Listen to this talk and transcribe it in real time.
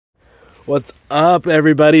What's up,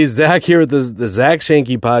 everybody? Zach here with the Zach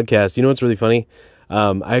Shanky podcast. You know what's really funny?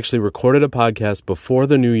 I actually recorded a podcast before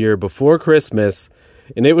the new year, before Christmas,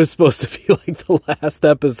 and it was supposed to be like the last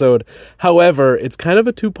episode. However, it's kind of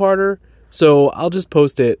a two-parter, so I'll just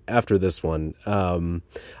post it after this one. I'm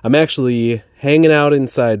actually hanging out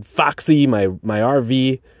inside Foxy, my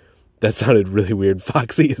RV. That sounded really weird.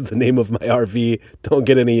 Foxy is the name of my RV. Don't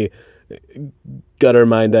get any gutter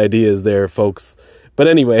mind ideas there, folks. But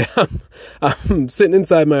anyway, I'm sitting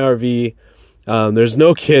inside my RV. There's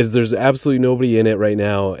no kids. There's absolutely nobody in it right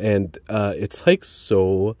now. And it's like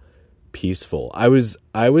so peaceful. I was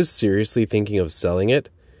seriously thinking of selling it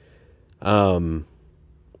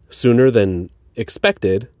sooner than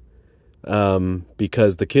expected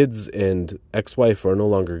because the kids and ex-wife are no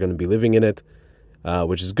longer going to be living in it,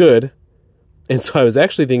 which is good. And so I was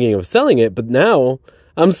actually thinking of selling it. But now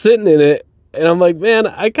I'm sitting in it. And I'm like, man,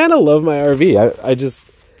 I kind of love my RV.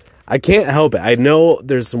 I can't help it. I know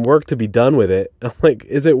there's some work to be done with it. I'm like,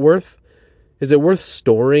 is it worth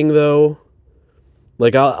storing though?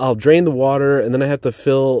 Like I'll drain the water and then I have to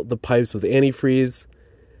fill the pipes with antifreeze.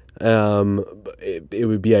 It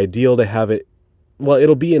would be ideal to have it. Well,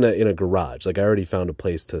 it'll be in a garage. Like I already found a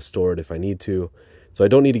place to store it if I need to. So I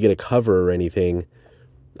don't need to get a cover or anything.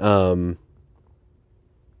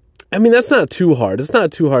 I mean, that's not too hard. It's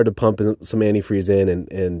not too hard to pump some antifreeze in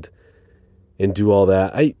and do all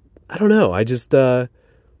that. I don't know. I just, I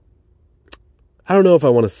don't know if I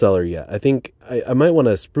want to sell her yet. I think I might want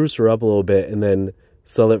to spruce her up a little bit and then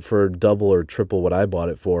sell it for double or triple what I bought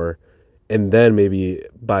it for. And then maybe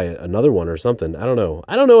buy another one or something. I don't know.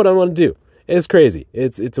 I don't know what I want to do. It's crazy.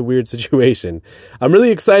 It's a weird situation. I'm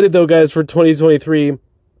really excited though, guys, for 2023.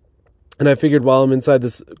 And I figured while I'm inside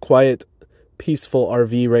this quiet, peaceful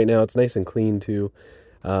RV right now, it's nice and clean too.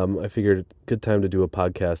 I figured good time to do a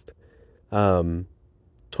podcast.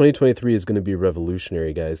 2023 is going to be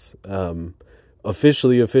revolutionary, guys.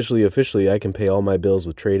 Officially, I can pay all my bills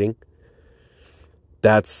with trading.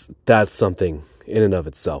 That's something in and of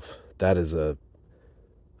itself. That is a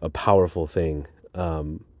powerful thing.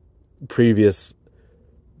 Previous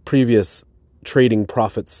trading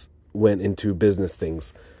profits went into business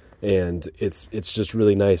things, and it's just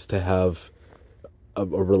really nice to have a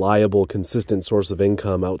reliable, consistent source of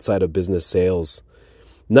income outside of business sales.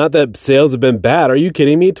 Not that sales have been bad. Are you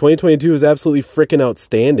kidding me? 2022 is absolutely freaking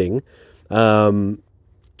outstanding.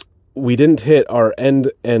 We didn't hit our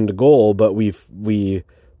end goal, but we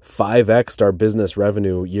 5x'd our business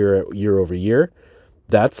revenue year over year.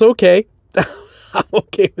 That's okay. I'm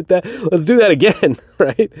okay with that. Let's do that again,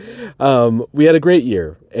 right? We had a great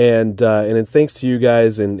year, and it's thanks to you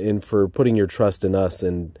guys and for putting your trust in us,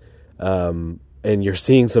 and you're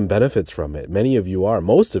seeing some benefits from it. Many of you are.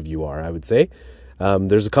 Most of you are, I would say.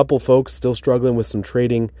 There's a couple folks still struggling with some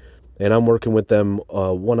trading, and I'm working with them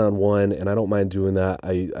one-on-one, and I don't mind doing that.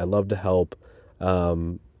 I love to help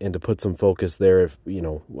and to put some focus there. If you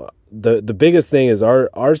know, the biggest thing is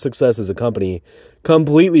our success as a company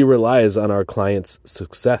completely relies on our clients'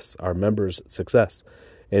 success, our members' success.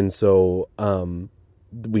 And so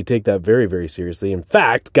we take that very, very seriously. In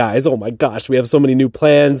fact, guys, oh my gosh, we have so many new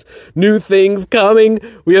plans, new things coming.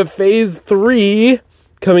 We have phase 3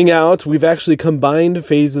 coming out. We've actually combined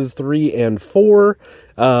phases 3 and 4.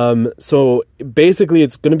 So basically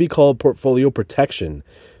it's going to be called portfolio protection.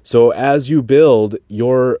 So as you build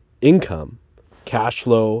your income, cash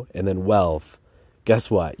flow, and then wealth,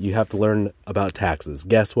 guess what? You have to learn about taxes.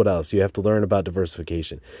 Guess what else? You have to learn about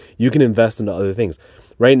diversification. You can invest into other things.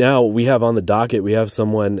 Right now, we have on the docket, we have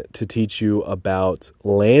someone to teach you about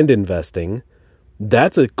land investing.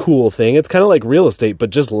 That's a cool thing. It's kind of like real estate,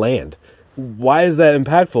 but just land. Why is that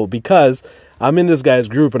impactful? Because I'm in this guy's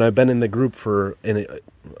group, and I've been in the group for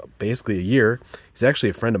basically a year. He's actually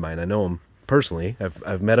a friend of mine. I know him personally.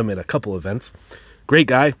 I've met him at a couple events. Great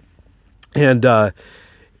guy. And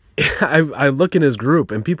I look in his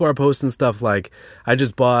group, and people are posting stuff like, I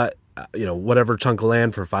just bought whatever chunk of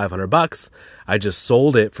land for $500. I just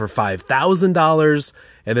sold it for $5,000,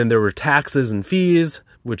 and then there were taxes and fees,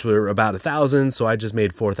 which were about $1,000, so I just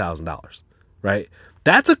made $4,000, right?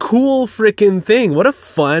 That's a cool freaking thing. What a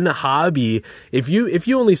fun hobby. If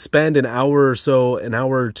you only spend an hour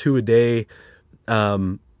or two a day,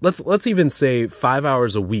 let's even say 5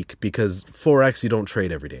 hours a week, because Forex, you don't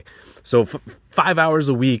trade every day. So 5 hours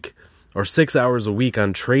a week or 6 hours a week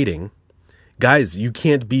on trading, guys, you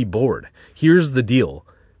can't be bored. Here's the deal.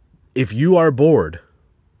 If you are bored,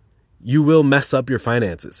 you will mess up your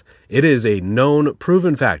finances. It is a known,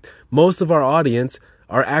 proven fact. Most of our audience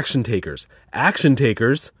are action takers. Action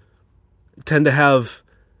takers tend to have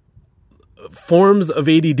forms of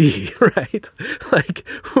ADD, right? Like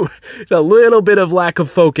a little bit of lack of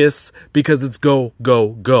focus because it's go, go,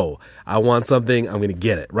 go. I want something, I'm going to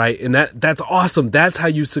get it, right? And that's awesome. That's how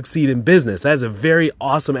you succeed in business. That is a very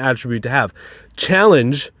awesome attribute to have.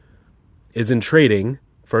 Challenge is in trading.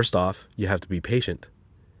 First off, you have to be patient.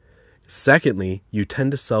 Secondly, you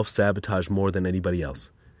tend to self-sabotage more than anybody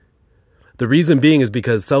else. The reason being is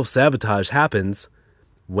because self-sabotage happens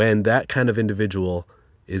when that kind of individual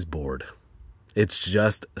is bored. It's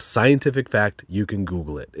just a scientific fact. You can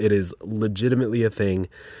Google it. It is legitimately a thing.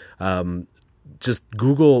 Just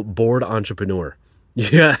Google bored entrepreneur.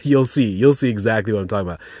 Yeah, you'll see exactly what I'm talking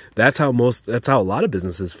about. That's how a lot of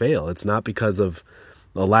businesses fail. It's not because of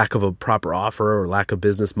a lack of a proper offer or lack of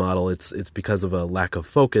business model. It's because of a lack of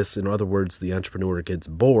focus. In other words, the entrepreneur gets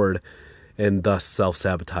bored and thus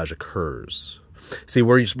self-sabotage occurs. See,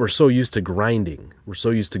 we're so used to grinding. We're so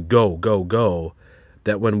used to go, go, go,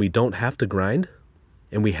 that when we don't have to grind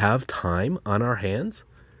and we have time on our hands,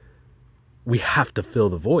 we have to fill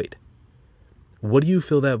the void. What do you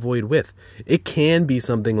fill that void with? It can be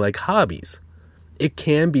something like hobbies. It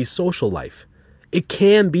can be social life. It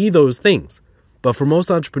can be those things. But for most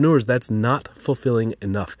entrepreneurs, that's not fulfilling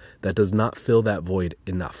enough. That does not fill that void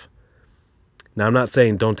enough. Now, I'm not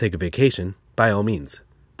saying don't take a vacation. By all means,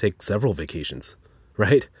 take several vacations,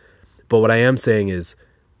 right? But what I am saying is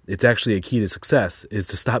it's actually a key to success is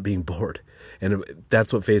to stop being bored. And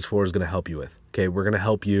that's what Phase 4 is going to help you with. Okay, we're going to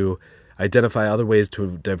help you identify other ways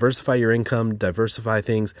to diversify your income, diversify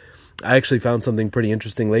things. I actually found something pretty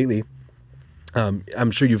interesting lately.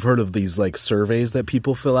 I'm sure you've heard of these like surveys that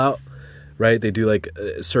people fill out, right? They do like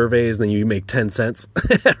surveys, and then you make 10 cents,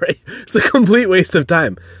 right? It's a complete waste of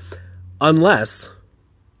time. Unless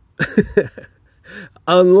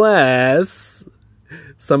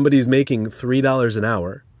somebody's making $3 an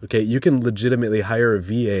hour, okay, you can legitimately hire a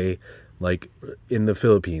VA like in the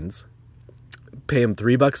Philippines, pay them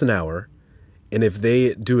 $3 an hour, and if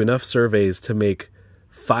they do enough surveys to make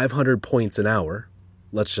 500 points an hour,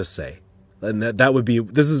 let's just say, and that would be,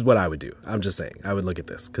 this is what I would do. I'm just saying, I would look at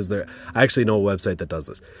this because I actually know a website that does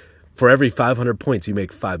this. For every 500 points, you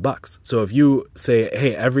make $5. So if you say,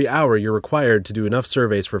 hey, every hour you're required to do enough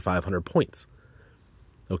surveys for 500 points.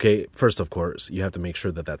 Okay, first, of course, you have to make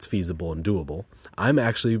sure that that's feasible and doable. I'm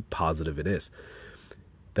actually positive it is.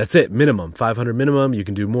 That's it, minimum, 500 minimum. You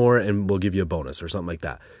can do more and we'll give you a bonus or something like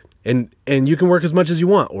that. And you can work as much as you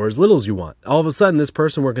want or as little as you want. All of a sudden, this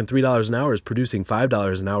person working $3 an hour is producing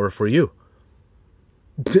 $5 an hour for you.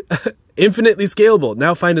 Infinitely scalable.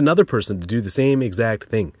 Now find another person to do the same exact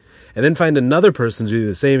thing. And then find another person to do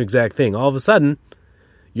the same exact thing. All of a sudden,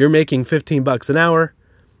 you're making $15 an hour.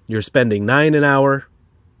 You're spending $9 an hour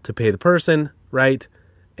to pay the person, right?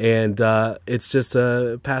 And it's just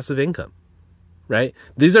a passive income, right?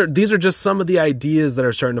 These are just some of the ideas that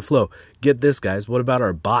are starting to flow. Get this, guys. What about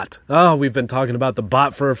our bot? Oh, we've been talking about the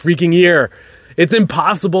bot for a freaking year. It's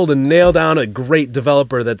impossible to nail down a great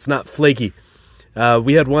developer that's not flaky.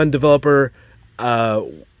 We had one developer...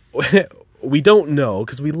 we don't know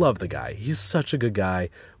because we love the guy. He's such a good guy.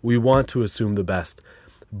 We want to assume the best.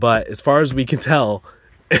 But as far as we can tell,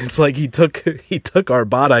 it's like he took our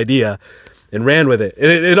bot idea and ran with it.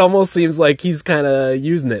 And it almost seems like he's kind of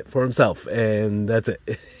using it for himself. And that's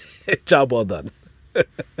it. Job well done.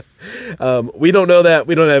 We don't know that.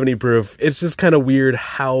 We don't have any proof. It's just kind of weird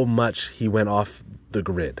how much he went off the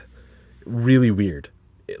grid. Really weird.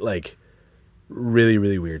 Really,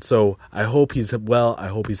 really weird. So I hope he's well. I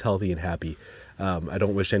hope he's healthy and happy. I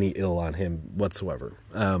don't wish any ill on him whatsoever.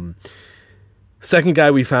 Second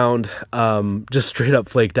guy we found just straight up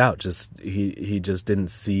flaked out. Just he just didn't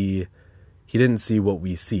see what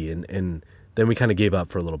we see, and then we kind of gave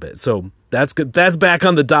up for a little bit. So that's good. That's back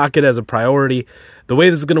on the docket as a priority. The way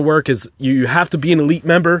this is going to work is you have to be an elite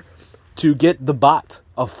member to get the bot,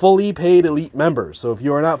 a fully paid elite member. So if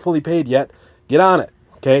you are not fully paid yet, get on it.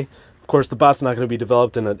 Okay. Of course, the bot's not going to be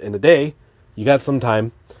developed in a day. You got some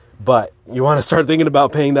time, but you want to start thinking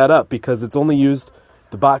about paying that up because the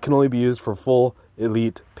bot can only be used for full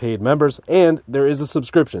elite paid members, and there is a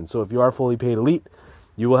subscription. So if you are fully paid elite,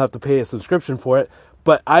 you will have to pay a subscription for it,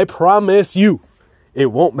 but I promise you, it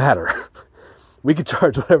won't matter. We could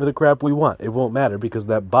charge whatever the crap we want. It won't matter because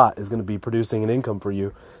that bot is going to be producing an income for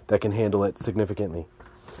you that can handle it significantly.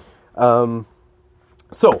 Let's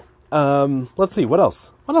see, what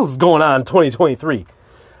else? What else is going on in 2023?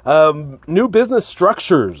 New business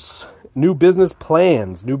structures, new business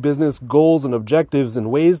plans, new business goals and objectives and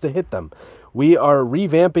ways to hit them. We are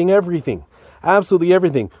revamping everything, absolutely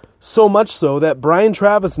everything. So much so that Brian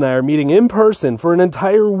Travis and I are meeting in person for an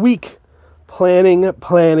entire week. Planning.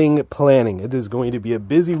 It is going to be a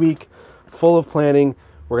busy week full of planning.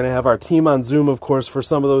 We're going to have our team on Zoom, of course, for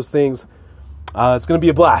some of those things. It's going to be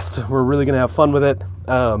a blast. We're really going to have fun with it.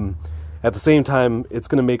 At the same time, it's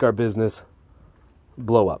going to make our business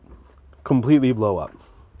blow up, completely blow up.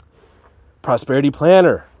 Prosperity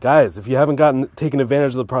Planner. Guys, if you haven't taken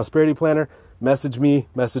advantage of the Prosperity Planner, message me,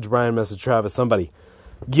 message Brian, message Travis, somebody.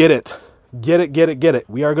 Get it. Get it.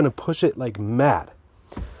 We are going to push it like mad.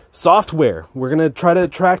 Software. We're going to try to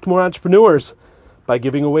attract more entrepreneurs by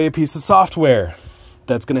giving away a piece of software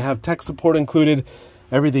that's going to have tech support included,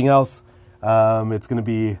 everything else. It's going to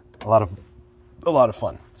be a lot of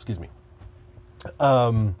fun. Excuse me.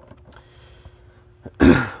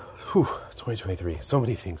 2023, so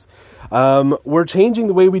many things. We're changing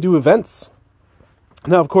the way we do events.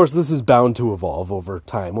 Now, of course, this is bound to evolve over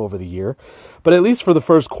time, over the year, but at least for the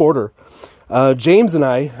first quarter, James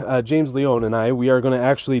Leone and I, we are going to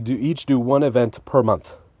actually each do one event per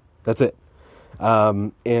month. That's it.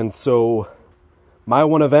 And so my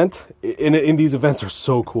one event, in these events are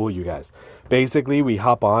so cool, you guys. Basically, we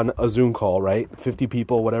hop on a Zoom call, right? 50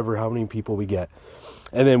 people, whatever, how many people we get.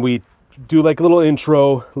 And then we do like a little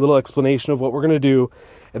intro, a little explanation of what we're going to do.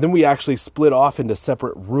 And then we actually split off into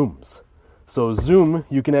separate rooms. So Zoom,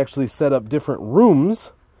 you can actually set up different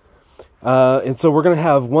rooms. And so we're going to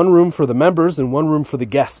have one room for the members and one room for the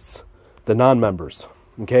guests, the non-members.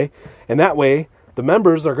 Okay? And that way, the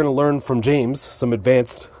members are going to learn from James some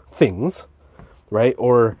advanced things, right?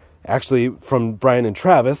 Or actually from Brian and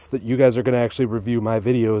Travis, that you guys are going to actually review my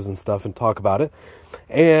videos and stuff and talk about it.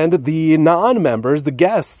 And the non-members, the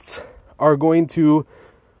guests, are going to,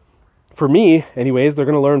 for me anyways, they're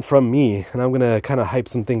going to learn from me, and I'm going to kind of hype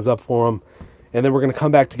some things up for them. And then we're going to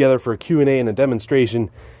come back together for a Q&A and a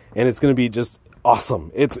demonstration, and it's going to be just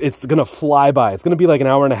awesome. It's going to fly by. It's going to be like an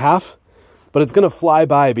hour and a half, but it's going to fly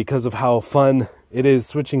by because of how fun it is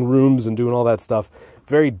switching rooms and doing all that stuff.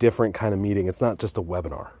 Very different kind of meeting. It's not just a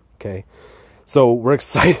webinar, okay? So we're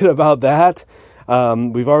excited about that.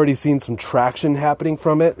 We've already seen some traction happening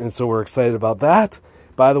from it, and so we're excited about that.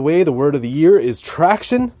 By the way, the word of the year is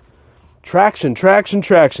traction. Traction.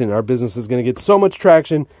 Our business is going to get so much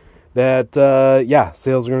traction that,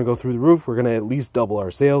 sales are going to go through the roof. We're going to at least double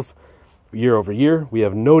our sales year over year. We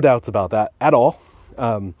have no doubts about that at all.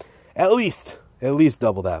 At least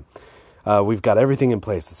double that. We've got everything in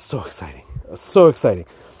place. It's so exciting.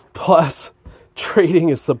 Plus, trading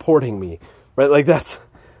is supporting me, right? Like that's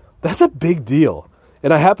a big deal.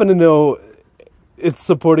 And I happen to know it's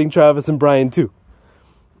supporting Travis and Brian too.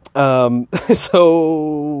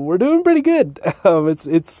 So we're doing pretty good.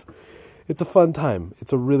 It's a fun time.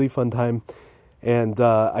 It's a really fun time. And,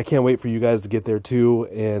 I can't wait for you guys to get there too.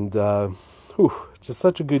 And, just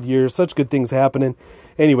such a good year, such good things happening.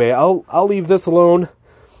 Anyway, I'll leave this alone.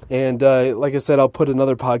 And, like I said, I'll put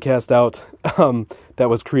another podcast out, that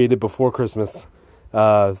was created before Christmas.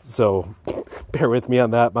 So bear with me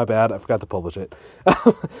on that. My bad. I forgot to publish it,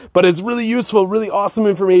 but it's really useful, really awesome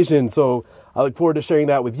information. So I look forward to sharing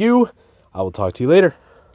that with you. I will talk to you later.